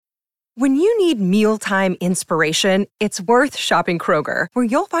When you need mealtime inspiration, it's worth shopping Kroger, where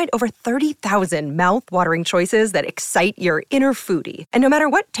you'll find over 30,000 mouth-watering choices that excite your inner foodie. And no matter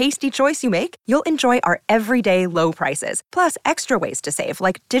what tasty choice you make, you'll enjoy our everyday low prices, plus extra ways to save,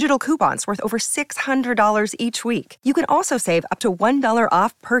 like digital coupons worth over $600 each week. You can also save up to $1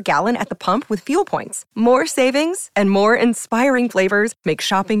 off per gallon at the pump with fuel points. More savings and more inspiring flavors make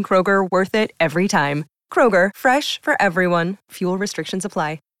shopping Kroger worth it every time. Kroger, fresh for everyone. Fuel restrictions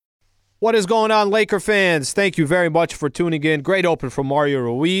apply. What is going on, Laker fans? Thank you very much for tuning in. Great open from Mario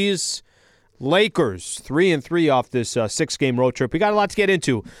Ruiz. Lakers 3-3 off this 6-game road trip. We got a lot to get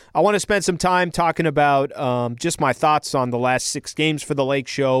into. I want to spend some time talking about just my thoughts on the last 6 games for the Lake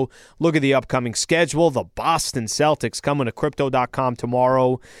Show. Look at the upcoming schedule. The Boston Celtics coming to Crypto.com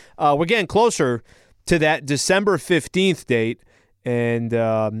tomorrow. We're getting closer to that December 15th date. And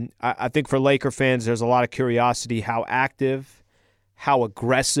I think for Laker fans, there's a lot of curiosity. How active, how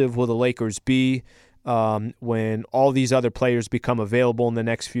aggressive will the Lakers be when all these other players become available in the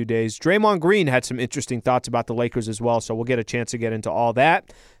next few days? Draymond Green had some interesting thoughts about the Lakers as well, so we'll get a chance to get into all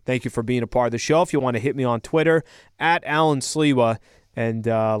that. Thank you for being a part of the show. If you want to hit me on Twitter, @Alan Sliwa, and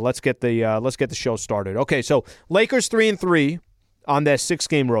let's get the show started. Okay, so Lakers 3-3 on that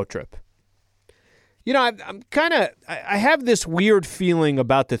 6-game road trip. You know, I have this weird feeling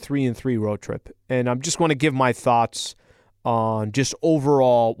about the 3-3 road trip, and I'm just going to give my thoughts on just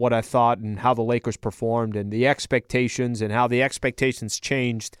overall what I thought and how the Lakers performed and the expectations and how the expectations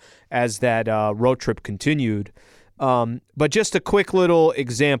changed as that road trip continued. But just a quick little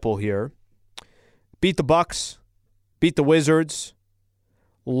example here. Beat the Bucks, beat the Wizards,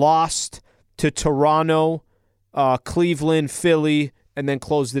 lost to Toronto, Cleveland, Philly, and then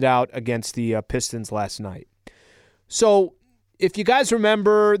closed it out against the Pistons last night. So if you guys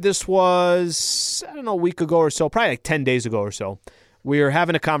remember, this was, a week ago or so, probably like 10 days ago or so, we were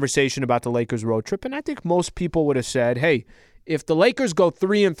having a conversation about the Lakers road trip, and I think most people would have said, hey, if the Lakers go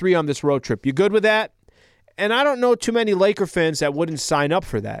 3-3 on this road trip, you good with that? And I don't know too many Laker fans that wouldn't sign up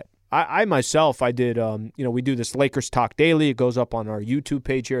for that. I myself, I did, we do this Lakers Talk Daily. It goes up on our YouTube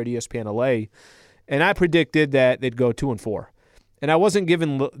page here at ESPN LA, and I predicted that they'd go 2-4. And I wasn't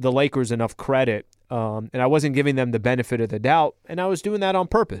giving the Lakers enough credit, and I wasn't giving them the benefit of the doubt, and I was doing that on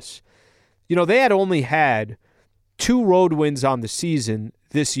purpose. You know, they had only had 2 road wins on the season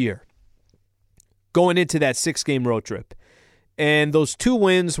this year, going into that 6-game road trip. And those 2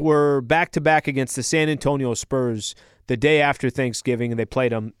 wins were back-to-back against the San Antonio Spurs the day after Thanksgiving, and they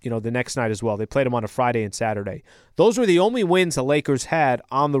played them, the next night as well. They played them on a Friday and Saturday. Those were the only wins the Lakers had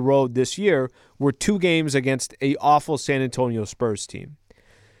on the road this year, were 2 games against an awful San Antonio Spurs team.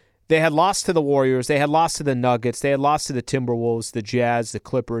 They had lost to the Warriors, they had lost to the Nuggets, they had lost to the Timberwolves, the Jazz, the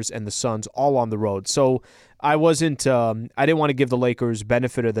Clippers, and the Suns, all on the road. So I didn't want to give the Lakers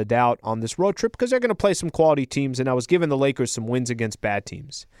benefit of the doubt on this road trip because they're going to play some quality teams, and I was giving the Lakers some wins against bad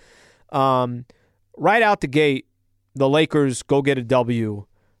teams. Right out the gate, the Lakers go get a W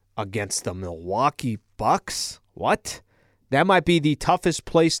against the Milwaukee Bucks. What? That might be the toughest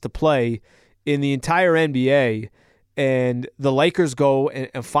place to play in the entire NBA. And the Lakers go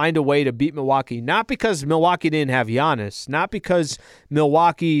and find a way to beat Milwaukee, not because Milwaukee didn't have Giannis, not because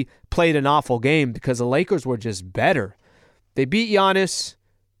Milwaukee played an awful game, because the Lakers were just better. They beat Giannis.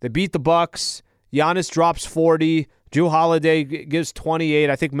 They beat the Bucks. Giannis drops 40. Jrue Holiday gives 28.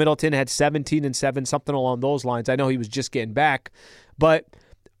 I think Middleton had 17 and 7, something along those lines. I know he was just getting back. But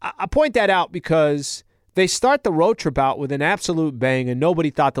I point that out because they start the road trip out with an absolute bang, and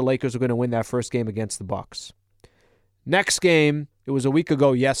nobody thought the Lakers were going to win that first game against the Bucks. Next game, it was a week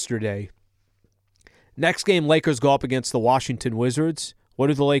ago yesterday. Next game, Lakers go up against the Washington Wizards. What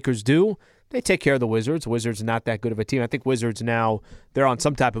do the Lakers do? They take care of the Wizards. Wizards are not that good of a team. I think Wizards now, they're on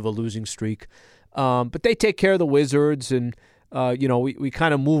some type of a losing streak. But they take care of the Wizards, and we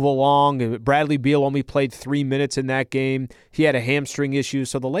kind of move along. Bradley Beal only played 3 minutes in that game. He had a hamstring issue.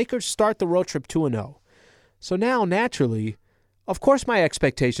 So the Lakers start the road trip 2-0. So now, naturally, of course my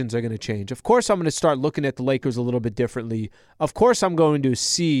expectations are going to change. Of course I'm going to start looking at the Lakers a little bit differently. Of course I'm going to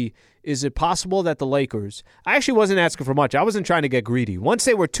see, is it possible that the Lakers, I actually wasn't asking for much. I wasn't trying to get greedy. Once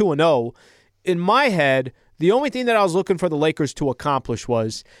they were 2-0, in my head, the only thing that I was looking for the Lakers to accomplish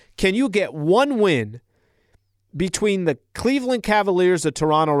was, can you get one win between the Cleveland Cavaliers, the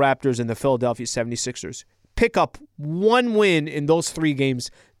Toronto Raptors, and the Philadelphia 76ers? Pick up one win in those 3 games.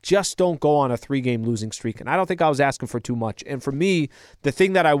 Just don't go on a 3-game losing streak. And I don't think I was asking for too much. And for me, the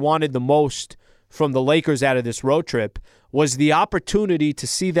thing that I wanted the most from the Lakers out of this road trip was the opportunity to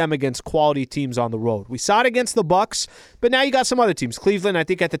see them against quality teams on the road. We saw it against the Bucks, but now you got some other teams. Cleveland, I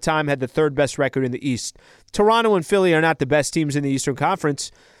think at the time, had the 3rd best record in the East. Toronto and Philly are not the best teams in the Eastern Conference,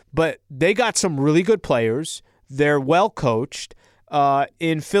 but they got some really good players. They're well coached.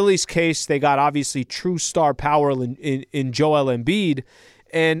 In Philly's case, they got obviously true star power in Joel Embiid,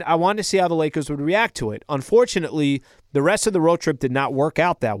 and I wanted to see how the Lakers would react to it. Unfortunately, the rest of the road trip did not work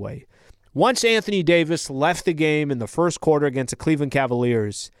out that way. Once Anthony Davis left the game in the first quarter against the Cleveland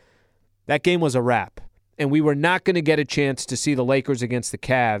Cavaliers, that game was a wrap, and we were not going to get a chance to see the Lakers against the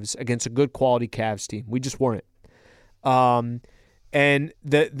Cavs, against a good quality Cavs team. We just weren't. And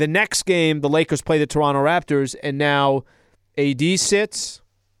the next game, the Lakers play the Toronto Raptors, and now AD sits,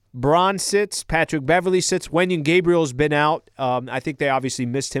 Bron sits, Patrick Beverley sits, Wenyen Gabriel's been out. I think they obviously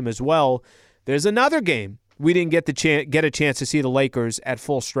missed him as well. There's another game we didn't get a chance to see the Lakers at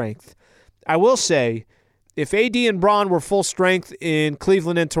full strength. I will say, if AD and Bron were full strength in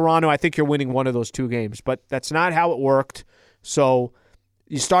Cleveland and Toronto, I think you're winning one of those two games. But that's not how it worked. So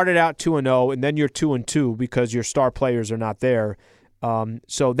you started out 2-0, and then you're 2-2 because your star players are not there.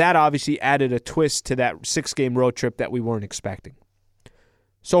 So that obviously added a twist to that 6-game road trip that we weren't expecting.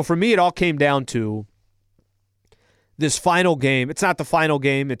 So for me, it all came down to this final game. It's not the final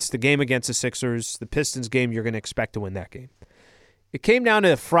game. It's the game against the Sixers, the Pistons game. You're going to expect to win that game. It came down to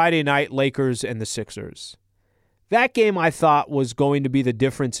the Friday night Lakers and the Sixers. That game I thought was going to be the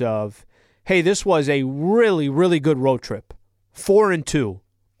difference of, hey, this was a really, really good road trip, 4-2.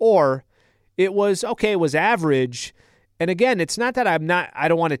 Or it was, okay, it was average. And again, it's not that I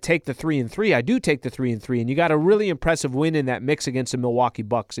don't want to take the 3-3. I do take the 3-3, and you got a really impressive win in that mix against the Milwaukee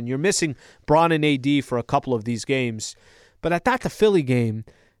Bucks, and you're missing Bron and AD for a couple of these games. But I thought the Philly game,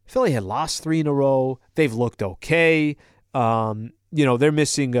 Philly had lost 3 in a row. They've looked okay. They're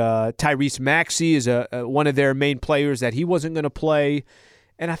missing Tyrese Maxey is one of their main players that he wasn't going to play.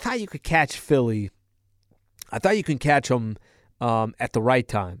 And I thought you could catch Philly. I thought you can catch them at the right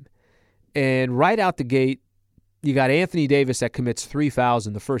time. And right out the gate, you got Anthony Davis that commits 3 fouls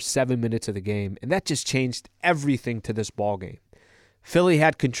in the first 7 minutes of the game, and that just changed everything to this ball game. Philly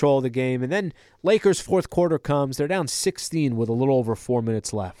had control of the game, and then Lakers' fourth quarter comes. They're down 16 with a little over 4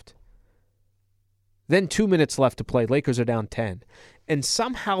 minutes left. Then 2 minutes left to play. Lakers are down 10. And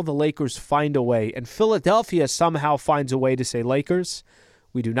somehow the Lakers find a way, and Philadelphia somehow finds a way to say, Lakers,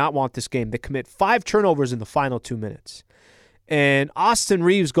 we do not want this game. They commit 5 turnovers in the final 2 minutes. And Austin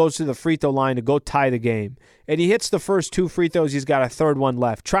Reeves goes to the free throw line to go tie the game. And he hits the first 2 free throws. He's got a third one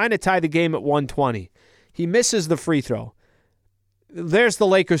left, trying to tie the game at 120. He misses the free throw. There's the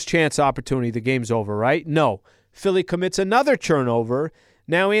Lakers' chance opportunity. The game's over, right? No. Philly commits another turnover.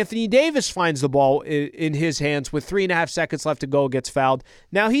 Now Anthony Davis finds the ball in his hands with 3.5 seconds left to go, gets fouled.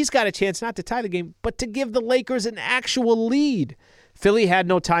 Now he's got a chance not to tie the game, but to give the Lakers an actual lead. Philly had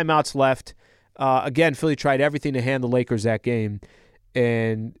no timeouts left. Again, Philly tried everything to hand the Lakers that game,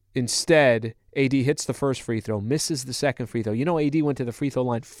 and instead, AD hits the first free throw, misses the second free throw. You know, AD went to the free throw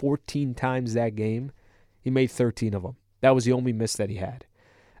line 14 times that game. He made 13 of them. That was the only miss that he had.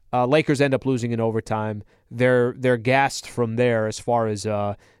 Lakers end up losing in overtime. They're gassed from there as far as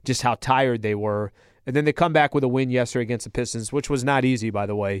just how tired they were. And then they come back with a win yesterday against the Pistons, which was not easy, by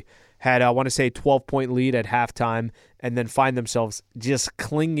the way. Had, I want to say, a 12-point lead at halftime, and then find themselves just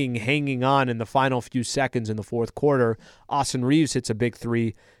clinging, hanging on in the final few seconds in the fourth quarter. Austin Reeves hits a big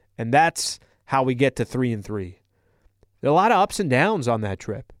 3, and that's how we get to 3-3. There are a lot of ups and downs on that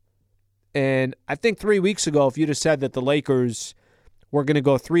trip. And I think 3 weeks ago, if you'd have said that the Lakers were going to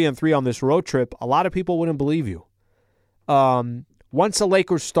go 3-3 on this road trip, a lot of people wouldn't believe you. Once the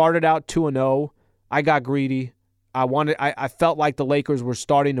Lakers started out 2-0, I got greedy. I felt like the Lakers were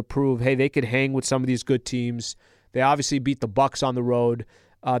starting to prove, hey, they could hang with some of these good teams. They obviously beat the Bucks on the road.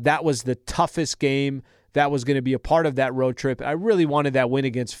 That was the toughest game that was going to be a part of that road trip. I really wanted that win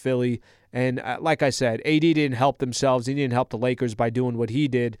against Philly. And like I said, AD didn't help themselves. He didn't help the Lakers by doing what he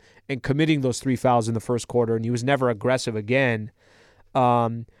did and committing those 3 fouls in the first quarter, and he was never aggressive again.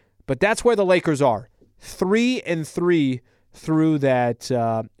 But that's where the Lakers are, 3-3 through that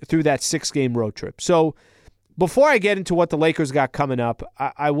 6-game road trip. So before I get into what the Lakers got coming up,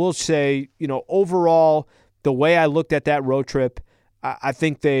 I will say, overall, the way I looked at that road trip, I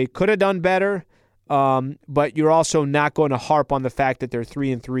think they could have done better. But you're also not going to harp on the fact that they're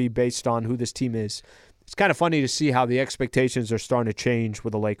 3-3 based on who this team is. It's kind of funny to see how the expectations are starting to change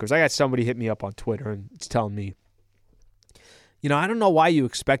with the Lakers. I got somebody hit me up on Twitter and it's telling me, I don't know why you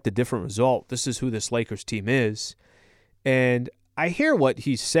expect a different result. This is who this Lakers team is. And I hear what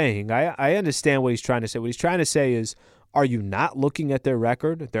he's saying. I understand what he's trying to say. What he's trying to say is, are you not looking at their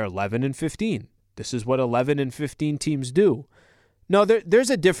record? They're 11-15. This is what 11-15 teams do. No,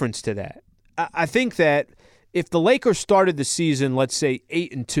 there's a difference to that. I think that if the Lakers started the season, let's say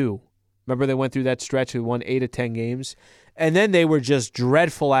 8-2, remember they went through that stretch, they won 8 of 10 games, and then they were just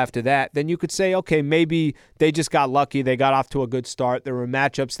dreadful after that, then you could say, okay, maybe they just got lucky. They got off to a good start. There were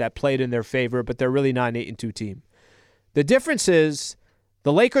matchups that played in their favor, but they're really not an 8-2 team. The difference is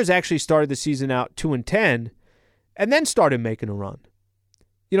the Lakers actually started the season out 2-10 and then started making a run.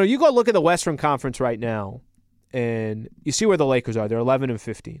 You know, you go look at the Western Conference right now, and you see where the Lakers are. They're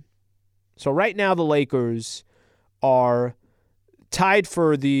 11-15. So right now the Lakers are tied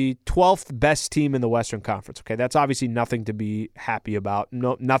for the 12th best team in the Western Conference. Okay, that's obviously nothing to be happy about.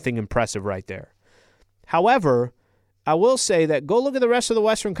 Nothing impressive right there. However, I will say that go look at the rest of the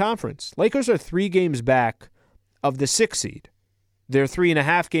Western Conference. Lakers are 3 games back of the 6th seed. They're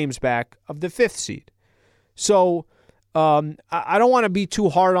 3.5 games back of the 5th seed. So I don't want to be too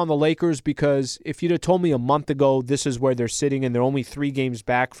hard on the Lakers, because if you'd have told me a month ago this is where they're sitting and they're only 3 games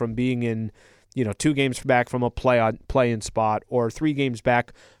back from being in, 2 games back from a play-in spot, or 3 games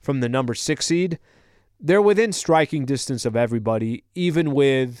back from the number 6 seed, they're within striking distance of everybody, even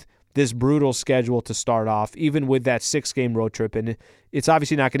with this brutal schedule to start off, even with that 6-game road trip. And it's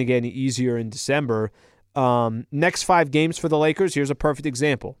obviously not going to get any easier in December. Next 5 games for the Lakers, here's a perfect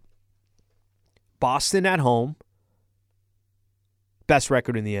example. Boston at home, best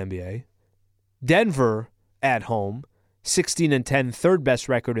record in the NBA. Denver at home, 16-10, third best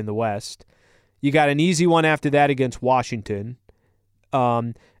record in the West. You got an easy one after that against Washington.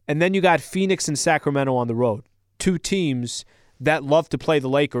 And then you got Phoenix and Sacramento on the road. 2 teams that love to play the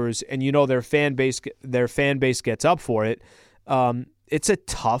Lakers, and their fan base gets up for it. It's a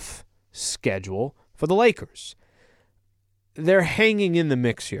tough schedule for the Lakers. They're hanging in the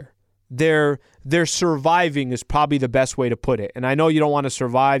mix here. They're surviving is probably the best way to put it. And I know you don't want to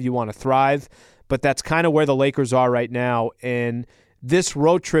survive, you want to thrive, but that's kind of where the Lakers are right now. And this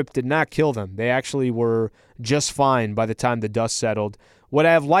road trip did not kill them. They actually were just fine by the time the dust settled. Would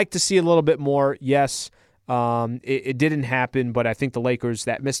I have liked to see a little bit more? Yes. It didn't happen, but I think the Lakers,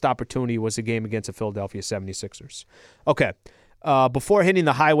 that missed opportunity was a game against the Philadelphia 76ers. Okay. Before hitting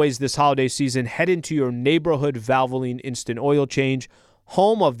the highways this holiday season, head into your neighborhood Valvoline Instant Oil Change,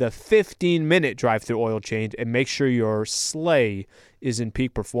 home of the 15-minute drive-thru oil change, and make sure your sleigh is in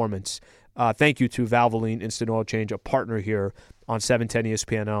peak performance. Thank you to Valvoline Instant Oil Change, a partner here on 710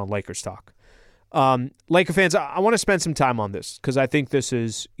 ESPN and on Lakers Talk. Laker fans, I want to spend some time on this because I think this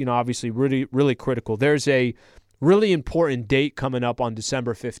is, obviously really, really critical. There's a really important date coming up on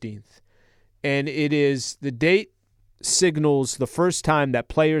December 15th, and it is the date signals the first time that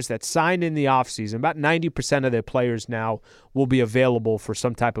players that signed in the offseason, about 90% of their players now will be available for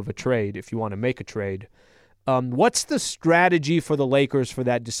some type of a trade if you want to make a trade. What's the strategy for the Lakers for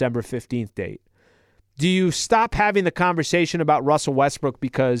that December 15th date? Do you stop having the conversation about Russell Westbrook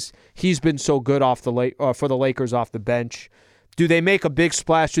because he's been so good for the Lakers off the bench? Do they make a big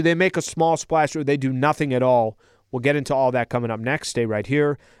splash? Do they make a small splash, or they do nothing at all? We'll get into all that coming up next. Stay right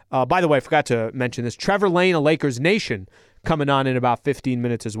here. By the way, I forgot to mention this. Trevor Lane of Lakers Nation coming on in about 15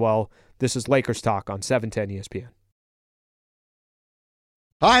 minutes as well. This is Lakers Talk on 710 ESPN.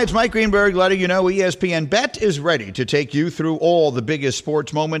 Hi, it's Mike Greenberg letting you know ESPN Bet is ready to take you through all the biggest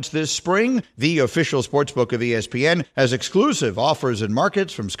sports moments this spring. The official sportsbook of ESPN has exclusive offers and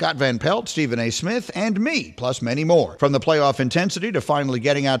markets from Scott Van Pelt, Stephen A. Smith, and me, plus many more. From the playoff intensity to finally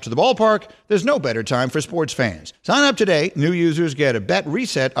getting out to the ballpark, there's no better time for sports fans. Sign up today. New users get a bet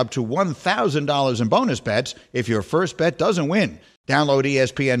reset up to $1,000 in bonus bets if your first bet doesn't win. Download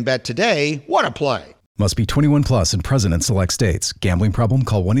ESPN Bet today. What a play. Must be 21 plus and present in select states. Gambling problem?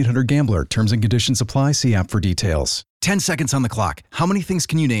 Call 1-800-GAMBLER. Terms and conditions apply. See app for details. 10 seconds on the clock. How many things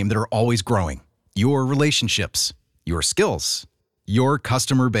can you name that are always growing? Your relationships, your skills, your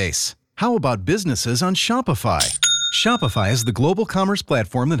customer base. How about businesses on Shopify? Shopify is the global commerce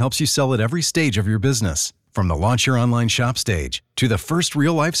platform that helps you sell at every stage of your business. From the launch your online shop stage to the first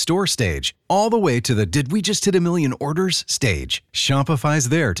real-life store stage, all the way to the did we just hit 1 million orders stage. Shopify's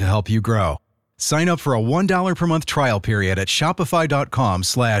there to help you grow. Sign up for a $1 per month trial period at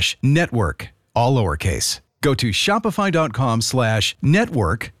shopify.com/network, all lowercase. Go to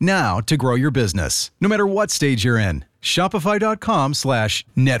shopify.com/network now to grow your business, no matter what stage you're in.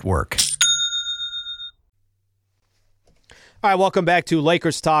 Shopify.com/network. All right, welcome back to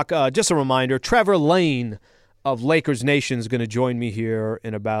Lakers Talk. Just a reminder, Trevor Lane of Lakers Nation is going to join me here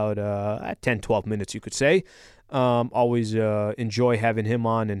in about 10, 12 minutes, you could say. Always enjoy having him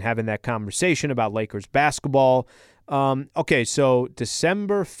on and having that conversation about Lakers basketball. Okay, so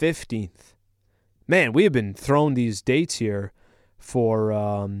December 15th. Man, we have been thrown these dates here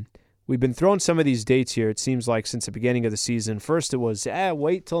we've been throwing some of these dates here, it seems like, since the beginning of the season. First it was,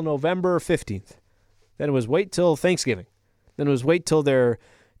 wait till November 15th. Then it was wait till Thanksgiving. Then it was wait till they're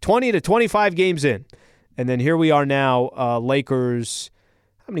 20 to 25 games in. And then here we are now, Lakers.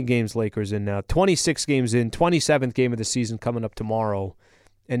 How many games Lakers in now? 26 games in, 27th game of the season coming up tomorrow.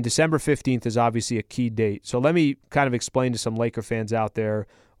 And December 15th is obviously a key date. So let me kind of explain to some Laker fans out there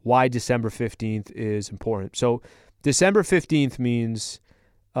why December 15th is important. So December 15th means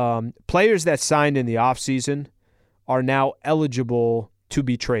players that signed in the offseason are now eligible to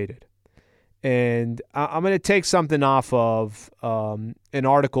be traded. And I'm going to take something off of an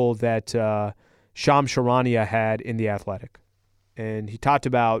article that Shams Charania had in The Athletic. And he talked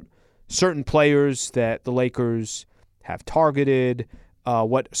about certain players that the Lakers have targeted,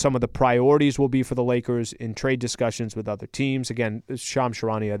 what some of the priorities will be for the Lakers in trade discussions with other teams. Again, this is Shams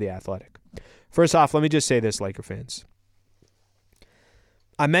Charania, The Athletic. First off, let me just say this, Laker fans.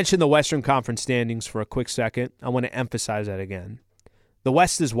 I mentioned the Western Conference standings for a quick second. I want to emphasize that again. The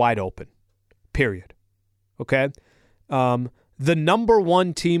West is wide open, period. Okay? The number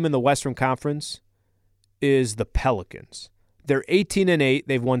one team in the Western Conference is the Pelicans. They're 18-8.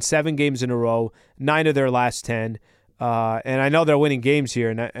 They've won 7 games in a row, 9 of their last 10. And I know they're winning games here,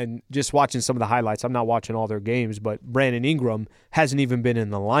 and just watching some of the highlights, I'm not watching all their games, but Brandon Ingram hasn't even been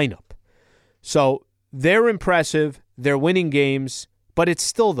in the lineup. So they're impressive. They're winning games, but it's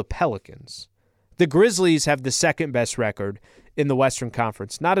still the Pelicans. The Grizzlies have the second best record in the Western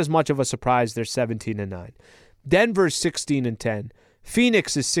Conference. Not as much of a surprise. They're 17-9. Denver's 16-10.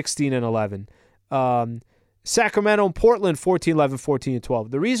 Phoenix is 16-11. Sacramento and Portland 14-11, 14-12.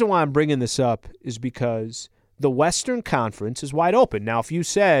 The reason why I'm bringing this up is because the Western Conference is wide open. Now, if you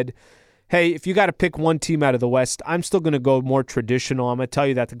said, hey, if you got to pick one team out of the West, I'm still going to go more traditional. I'm going to tell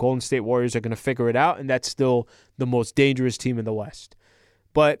you that the Golden State Warriors are going to figure it out, and that's still the most dangerous team in the West.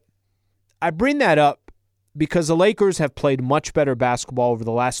 But I bring that up because the Lakers have played much better basketball over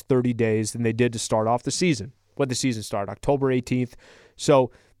the last 30 days than they did to start off the season. When the season started, October 18th.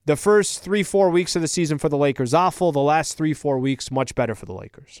 So the first 3-4 weeks of the season for the Lakers, awful. The last 3-4 weeks, much better for the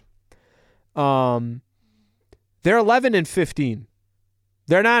Lakers. They're 11-15.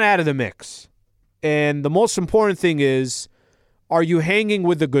 They're not out of the mix. And the most important thing is, are you hanging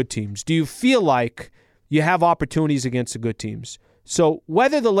with the good teams? Do you feel like you have opportunities against the good teams? So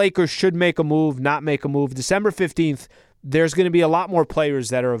whether the Lakers should make a move, not make a move, December 15th, there's going to be a lot more players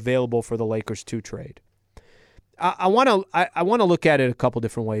that are available for the Lakers to trade. I want to look at it a couple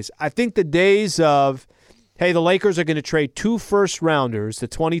different ways. I think the days of, hey, the Lakers are going to trade 2 first-rounders, the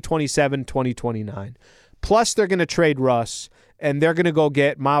 2027, 2029, plus they're going to trade Russ, and they're going to go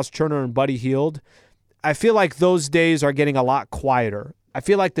get Miles Turner and Buddy Hield, I feel like those days are getting a lot quieter. I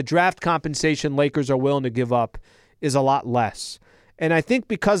feel like the draft compensation Lakers are willing to give up is a lot less. And I think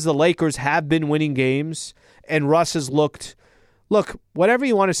because the Lakers have been winning games and Russ has looked, look, whatever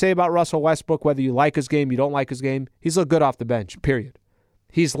you want to say about Russell Westbrook, whether you like his game, you don't like his game, he's looked good off the bench, period.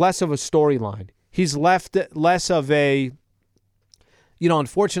 He's less of a storyline. He's less of a,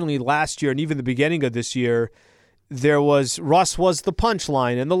 unfortunately last year and even the beginning of this year, Russ was the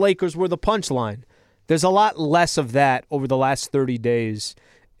punchline and the Lakers were the punchline. There's a lot less of that over the last 30 days.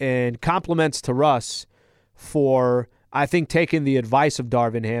 And compliments to Russ for, I think, taking the advice of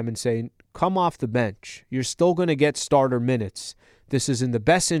Darvin Ham and saying, come off the bench. You're still going to get starter minutes. This is in the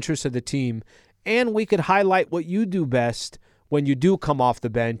best interest of the team. And we could highlight what you do best when you do come off the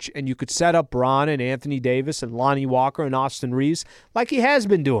bench, and you could set up Bron and Anthony Davis and Lonnie Walker and Austin Reeves like he has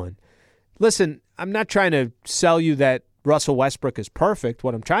been doing. Listen, I'm not trying to sell you that Russell Westbrook is perfect.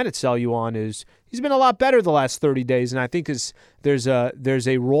 What I'm trying to sell you on is he's been a lot better the last 30 days, and I think there's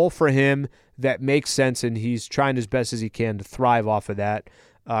a role for him that makes sense, and he's trying as best as he can to thrive off of that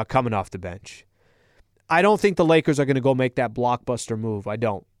coming off the bench. I don't think the Lakers are going to go make that blockbuster move. I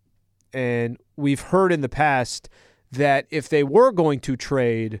don't. And we've heard in the past that if they were going to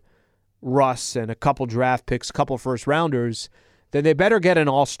trade Russ and a couple draft picks, a couple first-rounders, then they better get an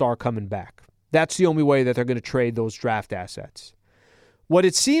all-star coming back. That's the only way that they're going to trade those draft assets. What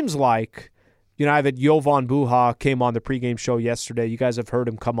it seems like, I've had Jovan Buha came on the pregame show yesterday. You guys have heard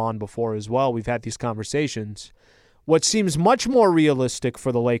him come on before as well. We've had these conversations. What seems much more realistic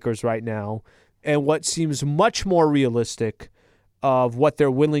for the Lakers right now, and what seems much more realistic of what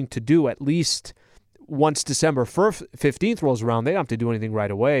they're willing to do, at least once December 15th rolls around, they don't have to do anything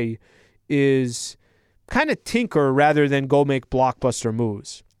right away, is kind of tinker rather than go make blockbuster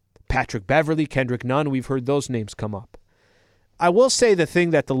moves. Patrick Beverley, Kendrick Nunn, we've heard those names come up. I will say the thing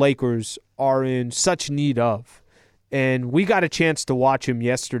that the Lakers are in such need of, and we got a chance to watch him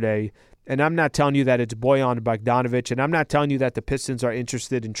yesterday, and I'm not telling you that it's Bojan Bogdanovic, and I'm not telling you that the Pistons are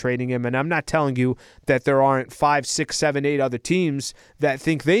interested in trading him, and I'm not telling you that there aren't 5, 6, 7, 8 other teams that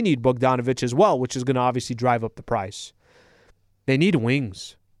think they need Bogdanovic as well, which is going to obviously drive up the price. They need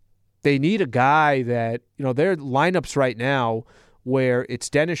wings. They need a guy that, their lineups right now where it's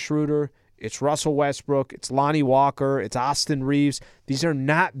Dennis Schroeder, it's Russell Westbrook, it's Lonnie Walker, it's Austin Reeves. These are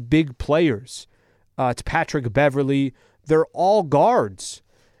not big players. It's Patrick Beverly. They're all guards.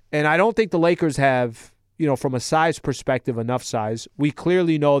 And I don't think the Lakers have, from a size perspective, enough size. We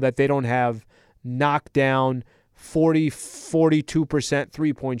clearly know that they don't have knockdown 42%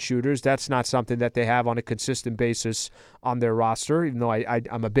 three-point shooters. That's not something that they have on a consistent basis on their roster, even though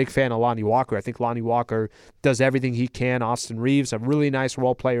I'm a big fan of Lonnie Walker. I think Lonnie Walker does everything he can. Austin Reeves, a really nice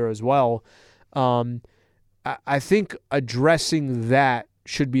role player as well. I think addressing that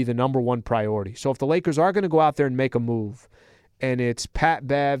should be the number one priority. So if the Lakers are going to go out there and make a move, and it's Pat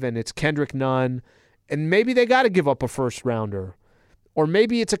Bev and it's Kendrick Nunn, and maybe they got to give up a first-rounder, or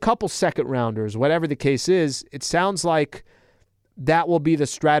maybe it's a couple second-rounders, whatever the case is, it sounds like that will be the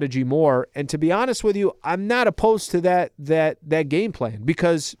strategy more. And to be honest with you, I'm not opposed to that game plan,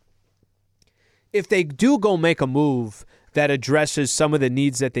 because if they do go make a move that addresses some of the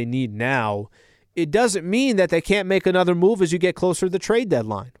needs that they need now, it doesn't mean that they can't make another move as you get closer to the trade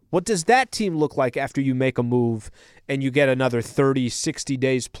deadline. What does that team look like after you make a move and you get another 30, 60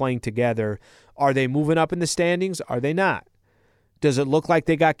 days playing together? Are they moving up in the standings? Are they not? Does it look like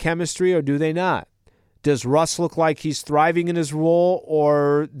they got chemistry, or do they not? Does Russ look like he's thriving in his role,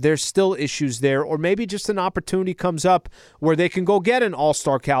 or there's still issues there? Or maybe just an opportunity comes up where they can go get an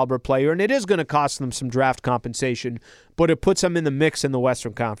all-star caliber player, and it is going to cost them some draft compensation, but it puts them in the mix in the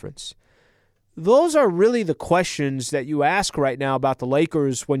Western Conference. Those are really the questions that you ask right now about the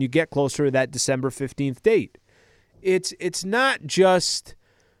Lakers when you get closer to that December 15th date. It's not just,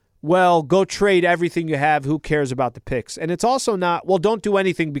 well, go trade everything you have, who cares about the picks? And it's also not, well, don't do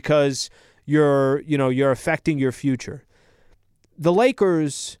anything because you're affecting your future. The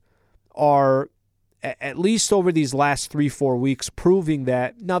Lakers are, at least over these last 3-4 weeks, proving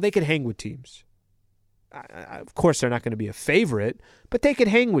that now they can hang with teams. Of course, they're not going to be a favorite, but they can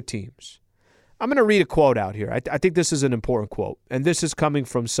hang with teams. I'm going to read a quote out here. I think this is an important quote, and this is coming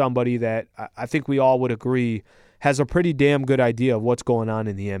from somebody that I think we all would agree has a pretty damn good idea of what's going on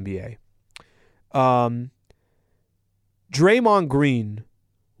in the NBA. Draymond Green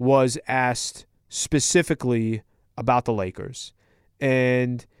was asked specifically about the Lakers,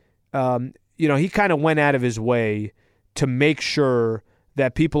 and he kind of went out of his way to make sure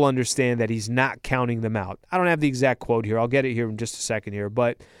that people understand that he's not counting them out. I don't have the exact quote here. I'll get it here in just a second here,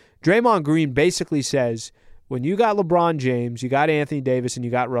 but Draymond Green basically says, when you got LeBron James, you got Anthony Davis, and you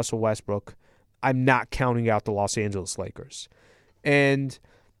got Russell Westbrook, I'm not counting out the Los Angeles Lakers. And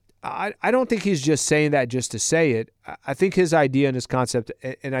I don't think he's just saying that just to say it. I think his idea and his concept,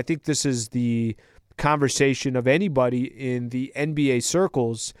 and I think this is the conversation of anybody in the NBA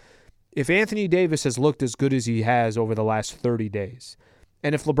circles, if Anthony Davis has looked as good as he has over the last 30 days,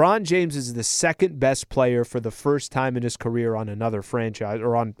 and if LeBron James is the second best player for the first time in his career on another franchise,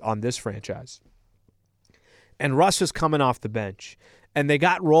 or on this franchise, and Russ is coming off the bench, and they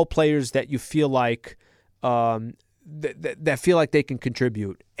got role players that you feel like that feel like they can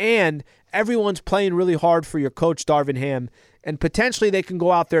contribute, and everyone's playing really hard for your coach, Darvin Ham, and potentially they can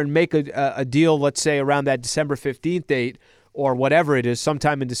go out there and make a deal, let's say around that December 15th date or whatever it is,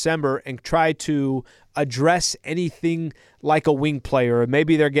 sometime in December, and try to address anything like a wing player, or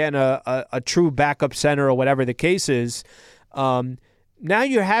maybe they're getting a true backup center or whatever the case is. Now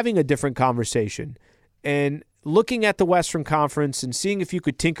you're having a different conversation and looking at the Western Conference and seeing if you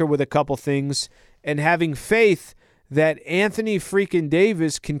could tinker with a couple things and having faith that Anthony freaking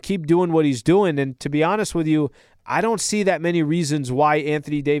Davis can keep doing what he's doing. And to be honest with you, I don't see that many reasons why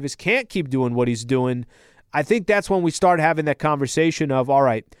Anthony Davis can't keep doing what he's doing. I think that's when we start having that conversation of, all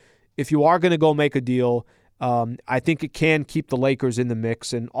right, if you are going to go make a deal, I think it can keep the Lakers in the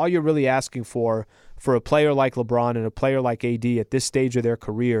mix. And all you're really asking for a player like LeBron and a player like AD at this stage of their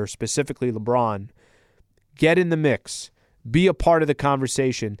career, specifically LeBron, get in the mix, be a part of the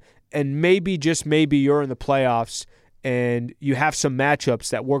conversation, and maybe, just maybe, you're in the playoffs and you have some matchups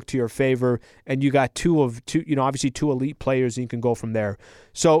that work to your favor, and you got obviously two elite players, and you can go from there.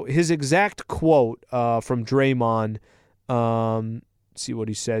 So his exact quote from Draymond, let's see what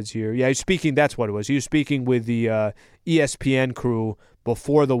he says here. Yeah, he's speaking, that's what it was. He was speaking with the ESPN crew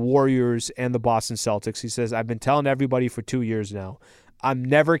before the Warriors and the Boston Celtics. He says, I've been telling everybody for 2 years now, I'm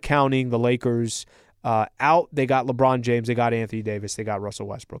never counting the Lakers out. They got LeBron James, they got Anthony Davis, they got Russell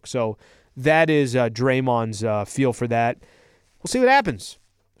Westbrook. So that is Draymond's feel for that. We'll see what happens.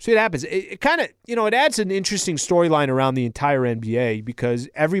 It kind of, it adds an interesting storyline around the entire NBA because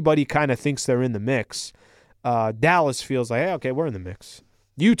everybody kind of thinks they're in the mix. Dallas feels like, hey, okay, we're in the mix.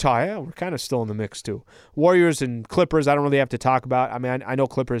 Utah, yeah, we're kind of still in the mix too. Warriors and Clippers, I don't really have to talk about. I mean, I know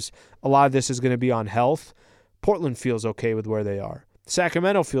Clippers, a lot of this is going to be on health. Portland feels okay with where they are.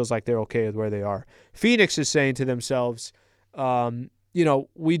 Sacramento feels like they're okay with where they are. Phoenix is saying to themselves,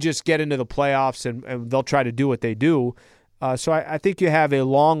 we just get into the playoffs and they'll try to do what they do. So I think you have a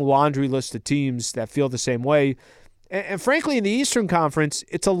long laundry list of teams that feel the same way. And frankly, in the Eastern Conference,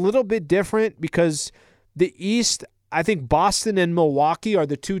 it's a little bit different because the East, I think Boston and Milwaukee are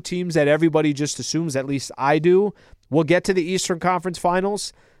the two teams that everybody just assumes, at least I do, will get to the Eastern Conference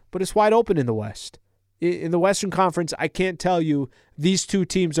Finals, but it's wide open in the West. In the Western Conference, I can't tell you these two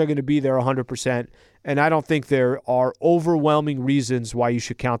teams are going to be there 100%, and I don't think there are overwhelming reasons why you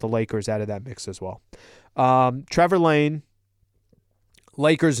should count the Lakers out of that mix as well. Trevor Lane,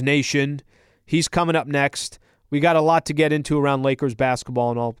 Lakers Nation, he's coming up next. We got a lot to get into around Lakers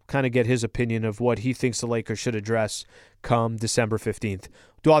basketball, and I'll kind of get his opinion of what he thinks the Lakers should address come December 15th.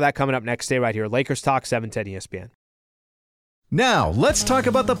 Do all that coming up next. Stay right here. Lakers Talk, 710 ESPN. Now, let's talk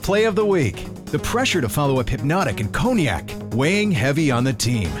about the play of the week. The pressure to follow up Hypnotic and Cognac, weighing heavy on the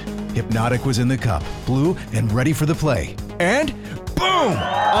team. Hypnotic was in the cup, blue, and ready for the play. And boom!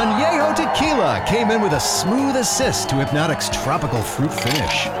 Añejo Tequila came in with a smooth assist to Hypnotic's tropical fruit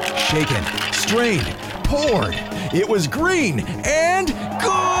finish. Shaken, strained, poured. It was green and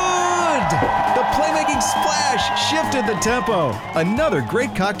good! The playmaking splash shifted the tempo. Another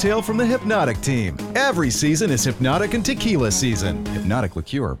great cocktail from the Hypnotic team. Every season is Hypnotic and Tequila season. Hypnotic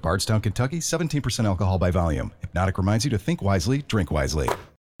Liqueur, Bardstown, Kentucky, 17% alcohol by volume. Hypnotic reminds you to think wisely, drink wisely.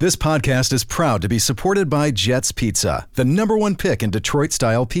 This podcast is proud to be supported by Jets Pizza, the #1 pick in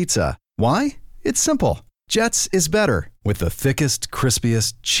Detroit-style pizza. Why? It's simple. Jets is better. With the thickest,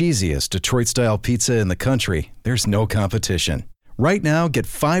 crispiest, cheesiest Detroit-style pizza in the country, there's no competition. Right now, get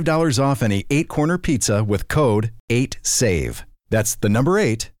 $5 off any 8-corner pizza with code 8SAVE. That's the number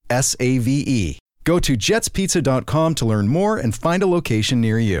 8, S-A-V-E. Go to jetspizza.com to learn more and find a location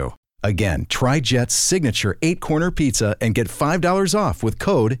near you. Again, try Jet's signature 8-corner pizza and get $5 off with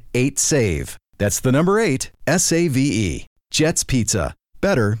code 8SAVE. That's the number 8, S-A-V-E. Jet's Pizza.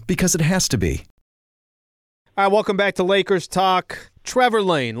 Better because it has to be. All right, welcome back to Lakers Talk. Trevor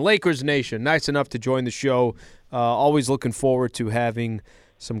Lane, Lakers Nation, nice enough to join the show. Always looking forward to having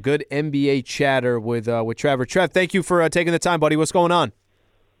some good NBA chatter with Trevor. Trev, thank you for taking the time, buddy. What's going on?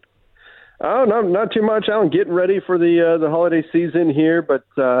 Oh, no, not too much, Alan. Getting ready for the holiday season here, but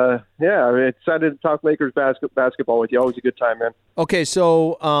I'm excited to talk Lakers basketball with you. Always a good time, man. Okay,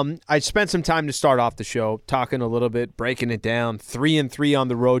 so I spent some time to start off the show talking a little bit, breaking it down, 3-3 on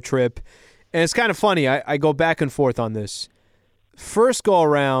the road trip. And it's kind of funny. I go back and forth on this. First go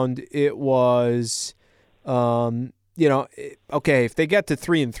around, it was, okay, if they get to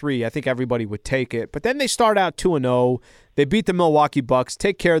 3-3, I think everybody would take it. But then they start out 2-0. They beat the Milwaukee Bucks,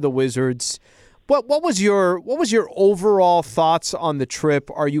 take care of the Wizards. What was your overall thoughts on the trip?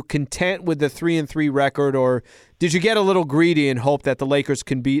 Are you content with the 3-3 record, or did you get a little greedy and hope that the Lakers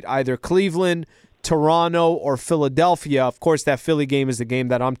can beat either Cleveland, Toronto, or Philadelphia? Of course, that Philly game is the game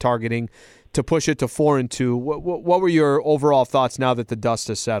that I'm targeting to push it to 4-2. What were your overall thoughts now that the dust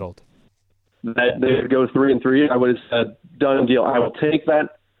has settled? That they would go 3-3. I would have said, done deal. I will take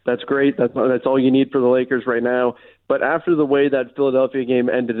that. That's great. That's all you need for the Lakers right now. But after the way that Philadelphia game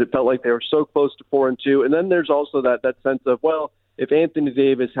ended, it felt like they were so close to 4-2. And then there's also that sense of, well, if Anthony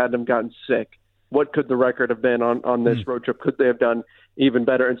Davis hadn't gotten sick, what could the record have been on this road trip? Could they have done even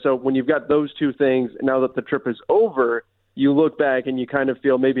better? And so when you've got those two things, now that the trip is over, you look back and you kind of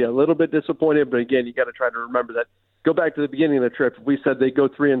feel maybe a little bit disappointed. But again, you got to try to remember that. Go back to the beginning of the trip. If we said they go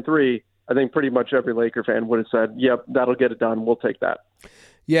 3-3, I think pretty much every Laker fan would have said, yep, that'll get it done. We'll take that.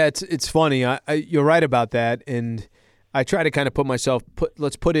 Yeah, it's funny. You're right about that. And I try to kind of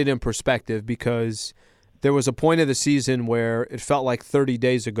let's put it in perspective, because there was a point of the season where it felt like 30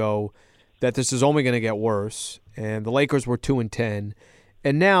 days ago that this is only going to get worse. And the Lakers were 2-10.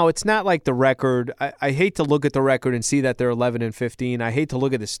 And now it's not like the record. I hate to look at the record and see that they're 11-15. I hate to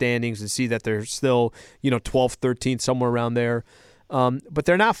look at the standings and see that they're still, 12th, 13th, somewhere around there. But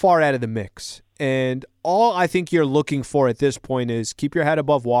they're not far out of the mix. And all I think you're looking for at this point is keep your head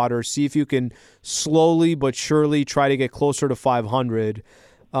above water, see if you can slowly but surely try to get closer to 500.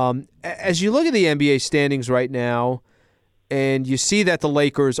 As you look at the NBA standings right now, and you see that the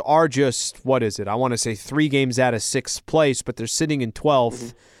Lakers are just, what is it? I want to say 3 games out of 6th place, but they're sitting in 12th.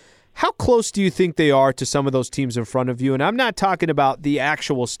 Mm-hmm. How close do you think they are to some of those teams in front of you? And I'm not talking about the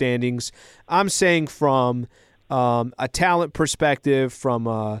actual standings. I'm saying from a talent perspective, from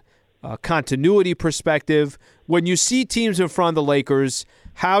a continuity perspective. When you see teams in front of the Lakers,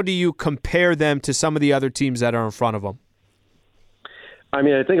 how do you compare them to some of the other teams that are in front of them? I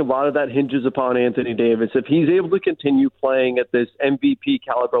mean, I think a lot of that hinges upon Anthony Davis. If he's able to continue playing at this MVP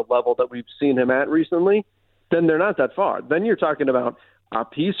caliber level that we've seen him at recently, then they're not that far. Then you're talking about a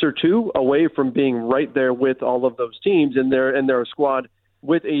piece or two away from being right there with all of those teams, and they're a squad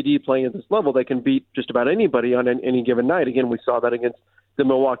with AD playing at this level that can beat just about anybody on any given night. Again, we saw that against the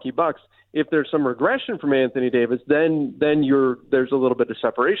Milwaukee Bucks. If there's some regression from Anthony Davis, then there's a little bit of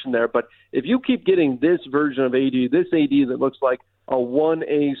separation there. But if you keep getting this version of AD, this AD that looks like a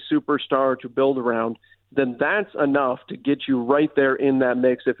 1A superstar to build around, then that's enough to get you right there in that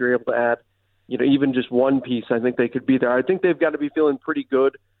mix. If you're able to add, even just one piece, I think they could be there. I think they've got to be feeling pretty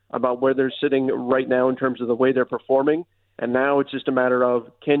good about where they're sitting right now in terms of the way they're performing. And now it's just a matter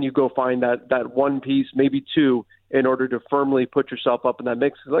of, can you go find that one piece, maybe two, in order to firmly put yourself up in that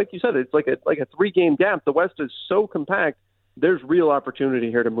mix? Like you said, it's like a 3-game gap. The West is so compact. There's real opportunity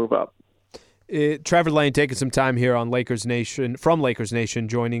here to move up. Trevor Lane taking some time here on Lakers Nation, from Lakers Nation,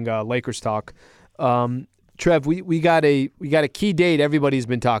 joining Lakers Talk. Trev, we got a key date everybody's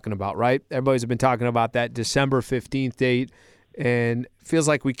been talking about, right? Everybody's been talking about that December 15th date, and feels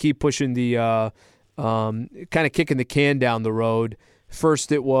like we keep pushing the kind of kicking the can down the road.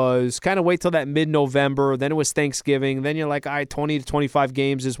 First it was kind of wait till that mid-November, then it was Thanksgiving, then you're like, all right, 20 to 25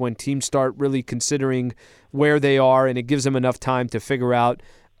 games is when teams start really considering where they are, and it gives them enough time to figure out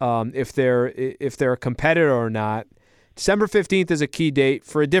if they're a competitor or not. December 15th is a key date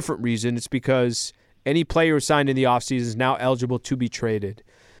for a different reason. It's because any player signed in the offseason is now eligible to be traded.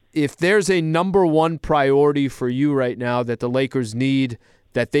 If there's a number one priority for you right now that the Lakers need,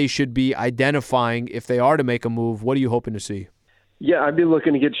 that they should be identifying if they are to make a move, what are you hoping to see? Yeah, I'd be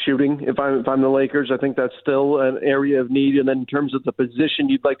looking to get shooting if I'm the Lakers. I think that's still an area of need. And then in terms of the position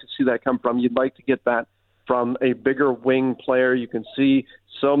you'd like to see that come from, you'd like to get that from a bigger wing player. You can see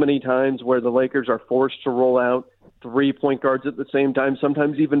so many times where the Lakers are forced to roll out 3 point guards at the same time,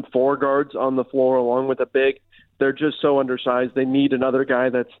 sometimes even 4 guards on the floor along with a big. They're just so undersized. They need another guy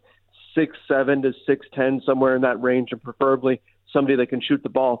that's 6'7" to 6'10", somewhere in that range, and preferably somebody that can shoot the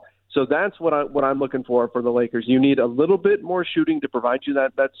ball. So that's what I'm looking for the Lakers. You need a little bit more shooting to provide you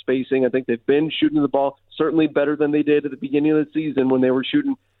that spacing. I think they've been shooting the ball certainly better than they did at the beginning of the season when they were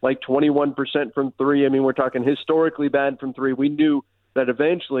shooting like 21% from three. I mean, we're talking historically bad from three. We knew that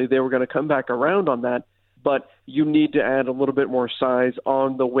eventually they were going to come back around on that, but you need to add a little bit more size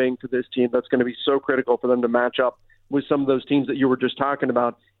on the wing to this team. That's going to be so critical for them to match up with some of those teams that you were just talking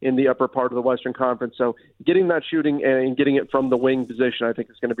about in the upper part of the Western Conference. So getting that shooting and getting it from the wing position, I think,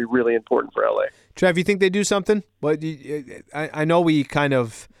 is going to be really important for LA. Trev, you think they do something? But I know we kind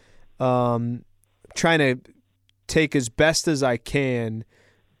of trying to take as best as I can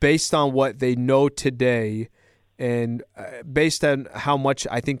based on what they know today and based on how much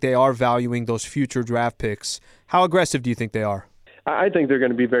I think they are valuing those future draft picks. How aggressive do you think they are? I think they're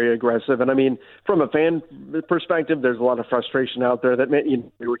going to be very aggressive. And, I mean, from a fan perspective, there's a lot of frustration out there that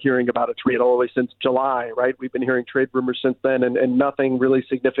we were hearing about a trade all the way since July, right? We've been hearing trade rumors since then, and nothing really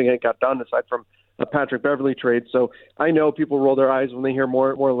significant got done aside from a Patrick Beverley trade. So I know people roll their eyes when they hear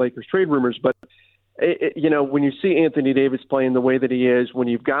more Lakers trade rumors, but when you see Anthony Davis playing the way that he is, when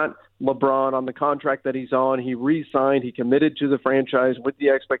you've got LeBron on the contract that he's on, he re-signed, he committed to the franchise with the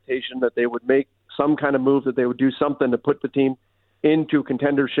expectation that they would make some kind of move, that they would do something to put the team into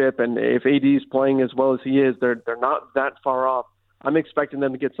contendership. And if AD is playing as well as he is, they're not that far off. I'm expecting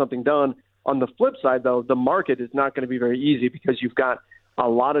them to get something done. On the flip side, though, the market is not going to be very easy because you've got a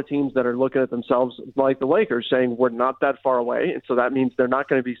lot of teams that are looking at themselves like the Lakers saying we're not that far away. And so that means they're not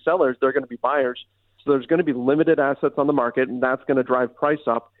going to be sellers. They're going to be buyers. So there's going to be limited assets on the market, and that's going to drive price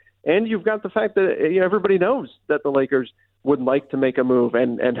up. And you've got the fact that everybody knows that the Lakers would like to make a move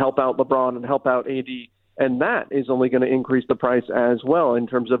and help out LeBron and help out AD. And that is only going to increase the price as well in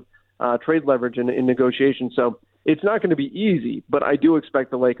terms of trade leverage in negotiations. So it's not going to be easy, but I do expect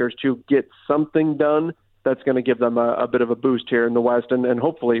the Lakers to get something done that's going to give them a bit of a boost here in the West and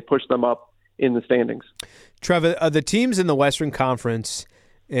hopefully push them up in the standings. Trevor, the teams in the Western Conference,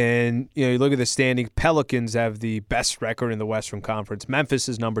 and you look at the standing, Pelicans have the best record in the Western Conference. Memphis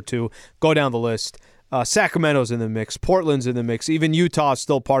is number 2. Go down the list. Sacramento's in the mix. Portland's in the mix. Even Utah is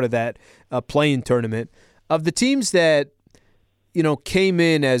still part of that play-in tournament. Of the teams that came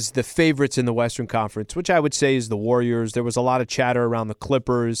in as the favorites in the Western Conference, which I would say is the Warriors, there was a lot of chatter around the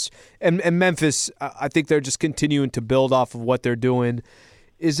Clippers. And Memphis, I think they're just continuing to build off of what they're doing.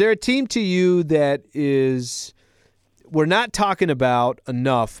 Is there a team to you that we're not talking about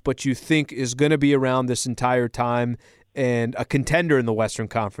enough, but you think is going to be around this entire time and a contender in the Western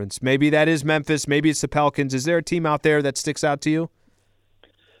Conference? Maybe that is Memphis. Maybe it's the Pelicans. Is there a team out there that sticks out to you?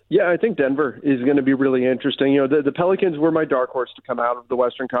 Yeah, I think Denver is going to be really interesting. You know, the Pelicans were my dark horse to come out of the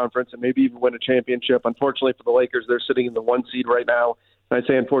Western Conference and maybe even win a championship. Unfortunately for the Lakers, they're sitting in the 1 seed right now. And I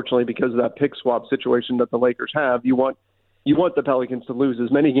say unfortunately because of that pick swap situation that the Lakers have. You want the Pelicans to lose as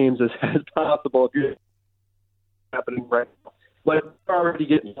many games as possible if you're happening right now. But they're already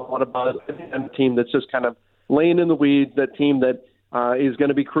getting a lot of buzz. And a team that's just kind of laying in the weeds, that team that is going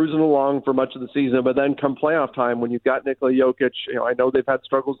to be cruising along for much of the season, but then come playoff time when you've got Nikola Jokic, I know they've had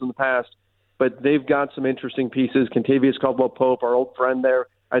struggles in the past, but they've got some interesting pieces. Kentavious Caldwell-Pope, our old friend there,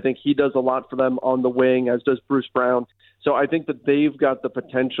 I think he does a lot for them on the wing, as does Bruce Brown. So I think that they've got the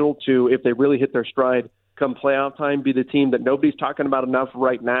potential to, if they really hit their stride, come playoff time, be the team that nobody's talking about enough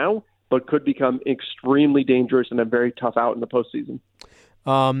right now, but could become extremely dangerous and a very tough out in the postseason.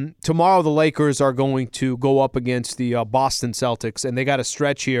 Tomorrow, the Lakers are going to go up against the Boston Celtics, and they got a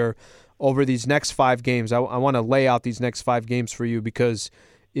stretch here over these next 5 games. I want to lay out these next 5 games for you because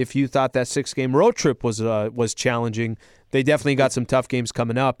if you thought that 6-game road trip was challenging, they definitely got some tough games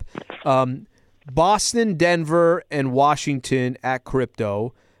coming up. Boston, Denver, and Washington at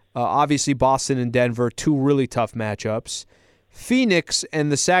Crypto. Obviously, Boston and Denver, 2 really tough matchups. Phoenix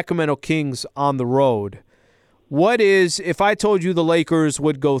and the Sacramento Kings on the road. What is, if I told you the Lakers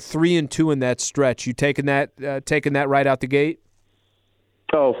would go 3-2 in that stretch, you taking that right out the gate?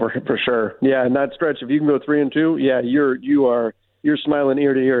 Oh, for sure. Yeah, in that stretch, if you can go 3-2, yeah, you're smiling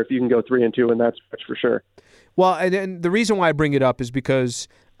ear to ear if you can go 3-2 in that stretch for sure. Well, and the reason why I bring it up is because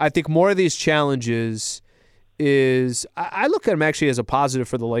I think more of these challenges is I look at them actually as a positive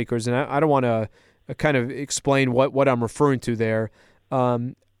for the Lakers, and I don't want to kind of explain what I'm referring to there.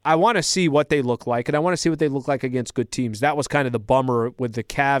 I want to see what they look like, and I want to see what they look like against good teams. That was kind of the bummer with the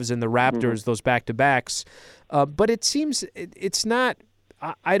Cavs and the Raptors, those back-to-backs. But it seems it's not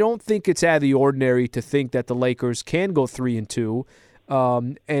 – I don't think it's out of the ordinary to think that the Lakers can go 3-2.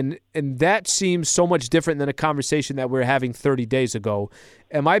 And that seems so much different than a conversation that we were having 30 days ago.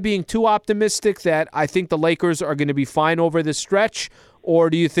 Am I being too optimistic that I think the Lakers are going to be fine over this stretch,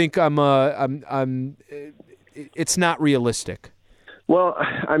 or do you think it's not realistic? Well,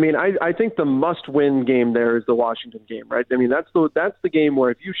 I mean, I think the must-win game there is the Washington game, right? I mean, that's the game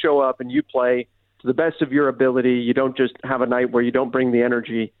where if you show up and you play to the best of your ability, you don't just have a night where you don't bring the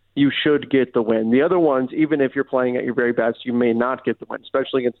energy, you should get the win. The other ones, even if you're playing at your very best, you may not get the win,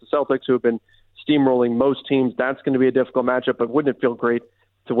 especially against the Celtics, who have been steamrolling most teams. That's going to be a difficult matchup, but wouldn't it feel great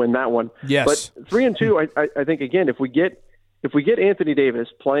to win that one? Yes. But 3-2, I think, again, if we get Anthony Davis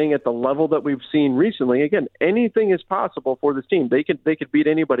playing at the level that we've seen recently, again, anything is possible for this team. They could beat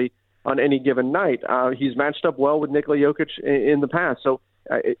anybody on any given night. He's matched up well with Nikola Jokic in the past. So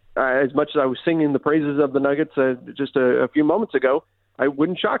as much as I was singing the praises of the Nuggets just a few moments ago, it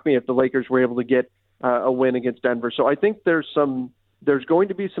wouldn't shock me if the Lakers were able to get a win against Denver. So I think there's going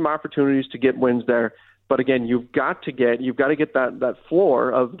to be some opportunities to get wins there. But again, you've got to get that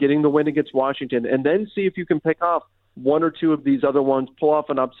floor of getting the win against Washington, and then see if you can pick off one or two of these other ones, pull off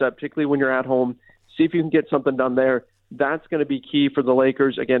an upset, particularly when you're at home. See if you can get something done there. That's going to be key for the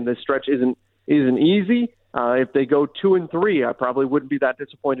Lakers. Again, this stretch isn't easy. If they go 2-3, I probably wouldn't be that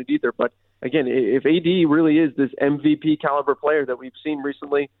disappointed either. But again, if AD really is this MVP caliber player that we've seen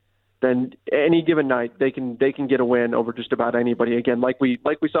recently, then any given night they can get a win over just about anybody. Again, like we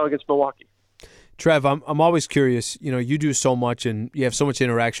saw against Milwaukee. Trev, I'm always curious. You know, you do so much and you have so much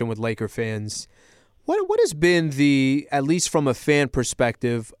interaction with Laker fans. What has been the, at least from a fan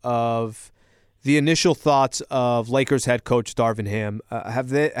perspective, of the initial thoughts of Lakers head coach Darvin Ham?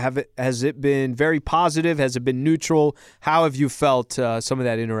 Has it been very positive? Has it been neutral? How have you felt some of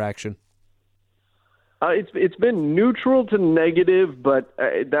that interaction? It's been neutral to negative, but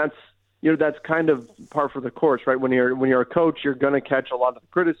that's kind of par for the course, right? When you're a coach, you're going to catch a lot of the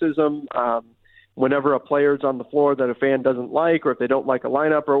criticism. Whenever a player's on the floor that a fan doesn't like, or if they don't like a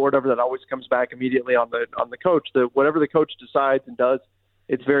lineup or whatever, that always comes back immediately on the coach. Whatever the coach decides and does,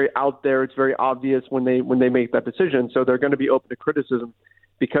 it's very out there. It's very obvious when they make that decision. So they're going to be open to criticism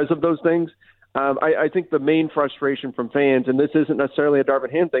because of those things. I think the main frustration from fans, and this isn't necessarily a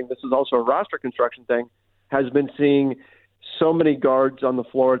Darvin Ham thing, this is also a roster construction thing, has been seeing so many guards on the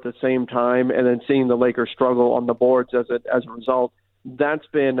floor at the same time, and then seeing the Lakers struggle on the boards as a result. That's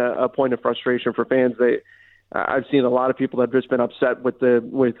been a point of frustration for fans. I've seen a lot of people that have just been upset with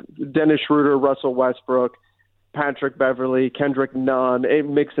Dennis Schroeder, Russell Westbrook, Patrick Beverley, Kendrick Nunn,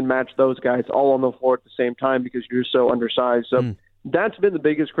 mix and match those guys all on the floor at the same time because you're so undersized. So that's been the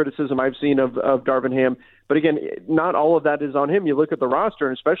biggest criticism I've seen of Darvin Ham. But again, not all of that is on him. You look at the roster,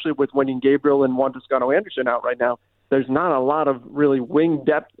 and especially with Wenyen Gabriel and Juan Toscano Anderson out right now, there's not a lot of really wing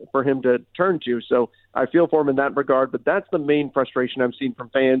depth for him to turn to. So I feel for him in that regard, but that's the main frustration I'm seeing from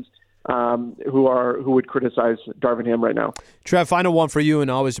fans who would criticize Darvin Ham right now. Trev, final one for you, and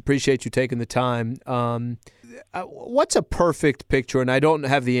I always appreciate you taking the time. What's a perfect picture? And I don't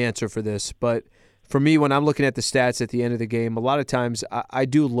have the answer for this, but for me, when I'm looking at the stats at the end of the game, a lot of times I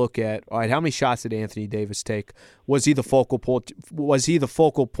do look at, all right, how many shots did Anthony Davis take? Was he the focal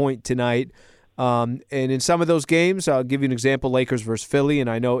point tonight? And in some of those games, I'll give you an example, Lakers versus Philly, and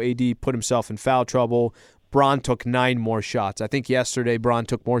I know AD put himself in foul trouble. Bron took 9 more shots. I think yesterday Bron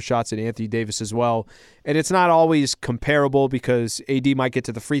took more shots than Anthony Davis as well. And it's not always comparable because AD might get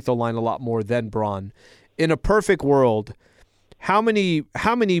to the free throw line a lot more than Bron. In a perfect world, how many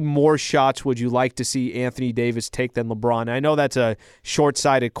more shots would you like to see Anthony Davis take than LeBron? I know that's a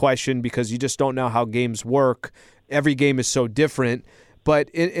short-sighted question because you just don't know how games work. Every game is so different. But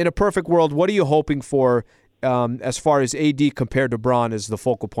in a perfect world, what are you hoping for as far as AD compared to Bron as the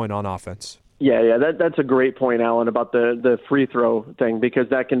focal point on offense? Yeah, that's a great point, Alan, about the free throw thing, because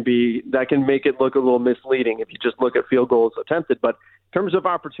that can make it look a little misleading if you just look at field goals attempted. But in terms of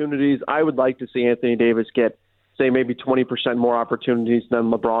opportunities, I would like to see Anthony Davis get, say, maybe 20% more opportunities than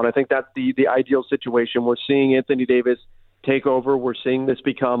LeBron. I think that's the ideal situation. We're seeing Anthony Davis take over. We're seeing this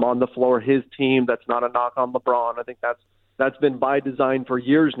become on the floor his team. That's not a knock on LeBron. I think that's been by design for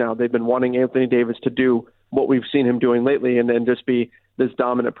years now. They've been wanting Anthony Davis to do what we've seen him doing lately and just be this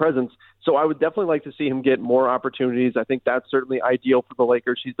dominant presence. So I would definitely like to see him get more opportunities. I think that's certainly ideal for the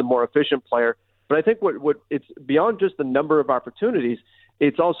Lakers. He's the more efficient player. But I think what it's beyond just the number of opportunities,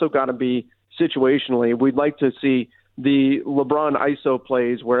 it's also got to be situationally. We'd like to see the LeBron ISO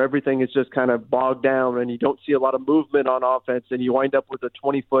plays where everything is just kind of bogged down and you don't see a lot of movement on offense and you wind up with a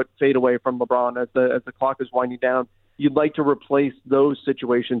 20-foot fadeaway from LeBron as the clock is winding down. You'd like to replace those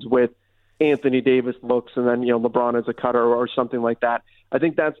situations with Anthony Davis looks and then, LeBron as a cutter or something like that. I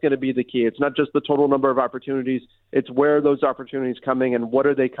think that's going to be the key. It's not just the total number of opportunities. It's where are those opportunities coming and what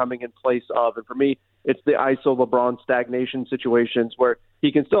are they coming in place of? And for me, it's the ISO LeBron stagnation situations where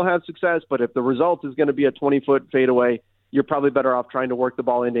he can still have success, but if the result is going to be a 20-foot fadeaway, you're probably better off trying to work the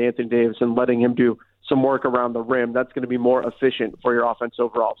ball into Anthony Davis and letting him do some work around the rim. That's going to be more efficient for your offense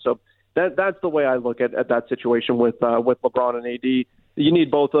overall. So that's the way I look at that situation with LeBron and AD. You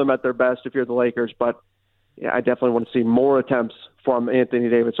need both of them at their best if you're the Lakers, but yeah, I definitely want to see more attempts from Anthony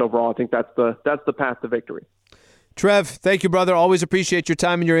Davis overall. I think that's the path to victory. Trev, thank you, brother. Always appreciate your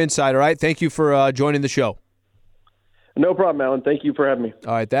time and your insight, all right? Thank you for joining the show. No problem, Alan. Thank you for having me.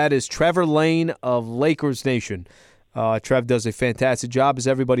 All right, that is Trevor Lane of Lakers Nation. Trev does a fantastic job, as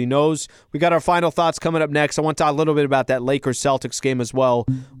everybody knows. We got our final thoughts coming up next. I want to talk a little bit about that Lakers-Celtics game as well.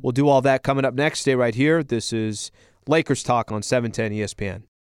 We'll do all that coming up next. Stay right here. This is Lakers Talk on 710 ESPN.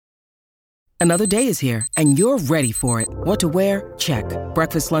 Another day is here, and you're ready for it. What to wear? Check.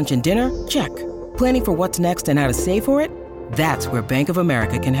 Breakfast, lunch, and dinner? Check. Planning for what's next and how to save for it? That's where Bank of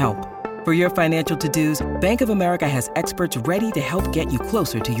America can help. For your financial to-dos, Bank of America has experts ready to help get you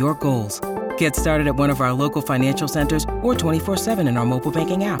closer to your goals. Get started at one of our local financial centers or 24/7 in our mobile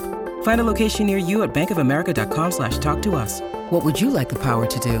banking app. Find a location near you at bankofamerica.com/talktous. What would you like the power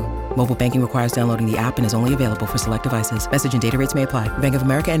to do? Mobile banking requires downloading the app and is only available for select devices. Message and data rates may apply. Bank of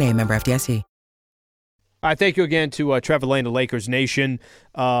America N.A., member FDIC. All right, thank you again to Trevor Lane of Lakers Nation.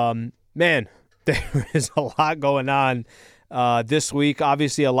 Man, there is a lot going on this week.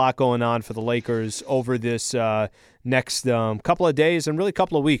 Obviously, a lot going on for the Lakers over this next couple of days and really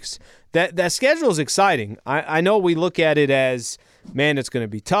couple of weeks. That schedule is exciting. I know we look at it as, man, it's going to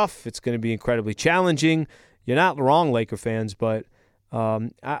be tough. It's going to be incredibly challenging. You're not wrong, Laker fans, but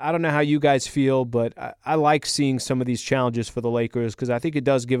I don't know how you guys feel, but I like seeing some of these challenges for the Lakers because I think it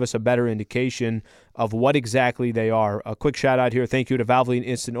does give us a better indication of what exactly they are. A quick shout out here. Thank you to Valvoline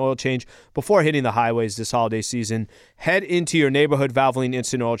Instant Oil Change. Before hitting the highways this holiday season, head into your neighborhood Valvoline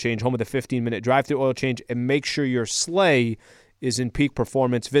Instant Oil Change, home of the 15-minute drive-thru oil change, and make sure your sleigh is in peak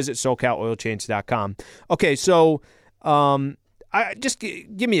performance. Visit SoCalOilChange.com. Okay, so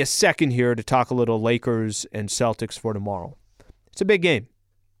give me a second here to talk a little Lakers and Celtics for tomorrow. It's a big game.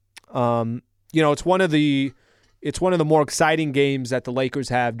 It's one of the more exciting games that the Lakers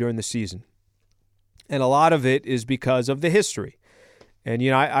have during the season. And a lot of it is because of the history. And,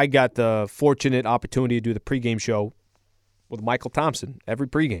 I got the fortunate opportunity to do the pregame show with Michael Thompson every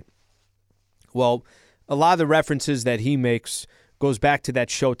pregame. Well, a lot of the references that he makes goes back to that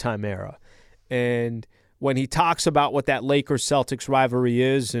Showtime era. And when he talks about what that Lakers-Celtics rivalry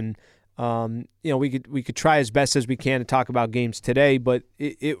is and We could try as best as we can to talk about games today, but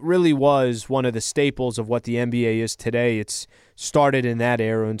it really was one of the staples of what the NBA is today. It's started in that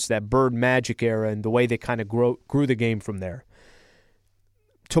era, and it's that Bird Magic era, and the way they kind of grew the game from there.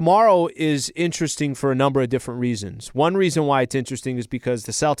 Tomorrow is interesting for a number of different reasons. One reason why it's interesting is because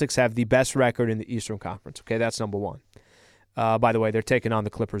the Celtics have the best record in the Eastern Conference. Okay, that's number one. By the way, they're taking on the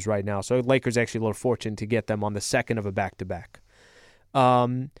Clippers right now, so Lakers actually a little fortunate to get them on the second of a back-to-back.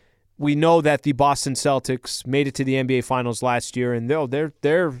 We know that the Boston Celtics made it to the NBA Finals last year, and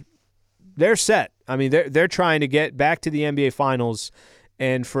they're set. I mean, they're trying to get back to the NBA Finals,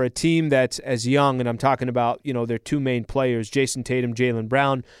 and for a team that's as young, and I'm talking about their two main players, Jason Tatum, Jaylen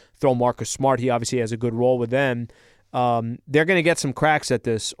Brown, throw Marcus Smart. He obviously has a good role with them. They're going to get some cracks at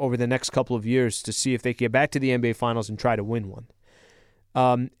this over the next couple of years to see if they can get back to the NBA Finals and try to win one.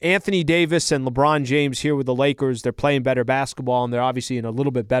 Anthony Davis and LeBron James here with the Lakers, they're playing better basketball, and they're obviously in a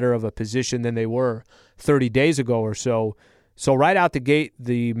little bit better of a position than they were 30 days ago or so. So right out the gate,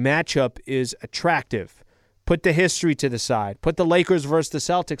 the matchup is attractive. Put the history to the side. Put the Lakers versus the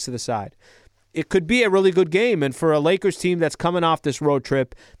Celtics to the side. It could be a really good game, and for a Lakers team that's coming off this road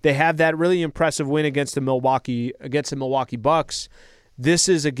trip, they have that really impressive win against the Milwaukee Bucks. This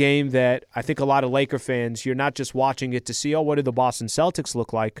is a game that I think a lot of Laker fans, you're not just watching it to see, what do the Boston Celtics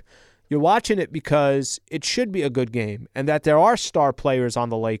look like? You're watching it because it should be a good game and that there are star players on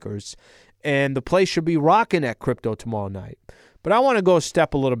the Lakers, and the place should be rocking at Crypto tomorrow night. But I want to go a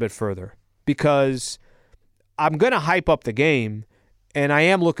step a little bit further because I'm going to hype up the game, and I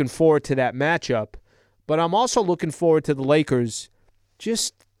am looking forward to that matchup, but I'm also looking forward to the Lakers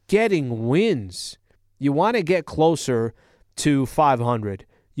just getting wins. You want to get closer to 500.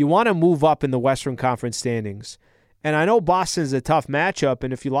 You want to move up in the Western Conference standings. And I know Boston's a tough matchup,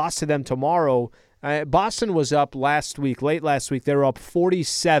 and if you lost to them tomorrow, Boston was up late last week. They were up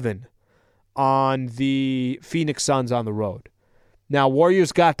 47 on the Phoenix Suns on the road. Now,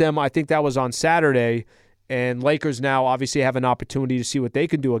 Warriors got them, I think that was on Saturday, and Lakers now obviously have an opportunity to see what they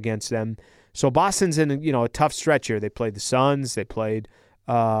can do against them. So Boston's in a tough stretch here. They played the Suns, they played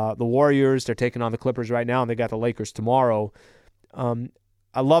the Warriors. They're taking on the Clippers right now, and they got the Lakers tomorrow.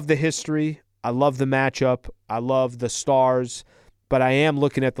 I love the history. I love the matchup. I love the stars. But I am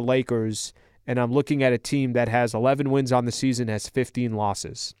looking at the Lakers, and I'm looking at a team that has 11 wins on the season, has 15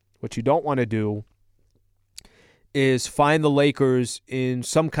 losses. What you don't want to do is find the Lakers in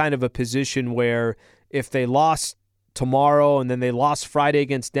some kind of a position where if they lost tomorrow and then they lost Friday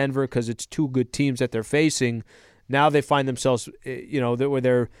against Denver because it's two good teams that they're facing, now they find themselves, where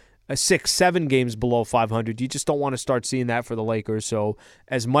they're 6-7 games below 500. You just don't want to start seeing that for the Lakers. So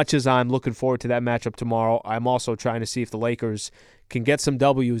as much as I'm looking forward to that matchup tomorrow, I'm also trying to see if the Lakers can get some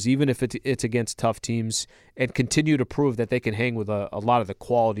W's, even if it's against tough teams, and continue to prove that they can hang with a lot of the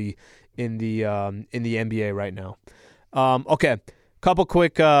quality in the NBA right now. Okay, couple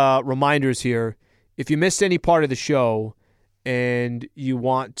quick reminders here. If you missed any part of the show and you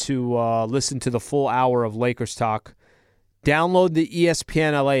want to listen to the full hour of Lakers talk, download the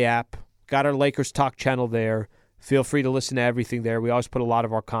ESPN LA app. Got our Lakers talk channel there. Feel free to listen to everything there. We always put a lot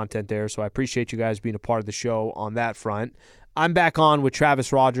of our content there, so I appreciate you guys being a part of the show on that front. I'm back on with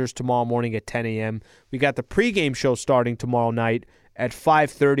Travis Rogers tomorrow morning at 10 a.m. We got the pregame show starting tomorrow night at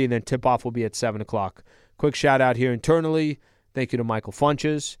 5:30, and then tip-off will be at 7 o'clock. Quick shout-out here internally. Thank you to Michael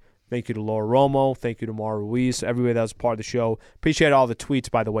Funches. Thank you to Laura Romo. Thank you to Mara Ruiz, everybody that was part of the show. Appreciate all the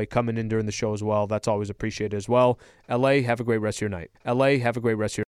tweets, by the way, coming in during the show as well. That's always appreciated as well. LA, have a great rest of your night. LA, have a great rest of your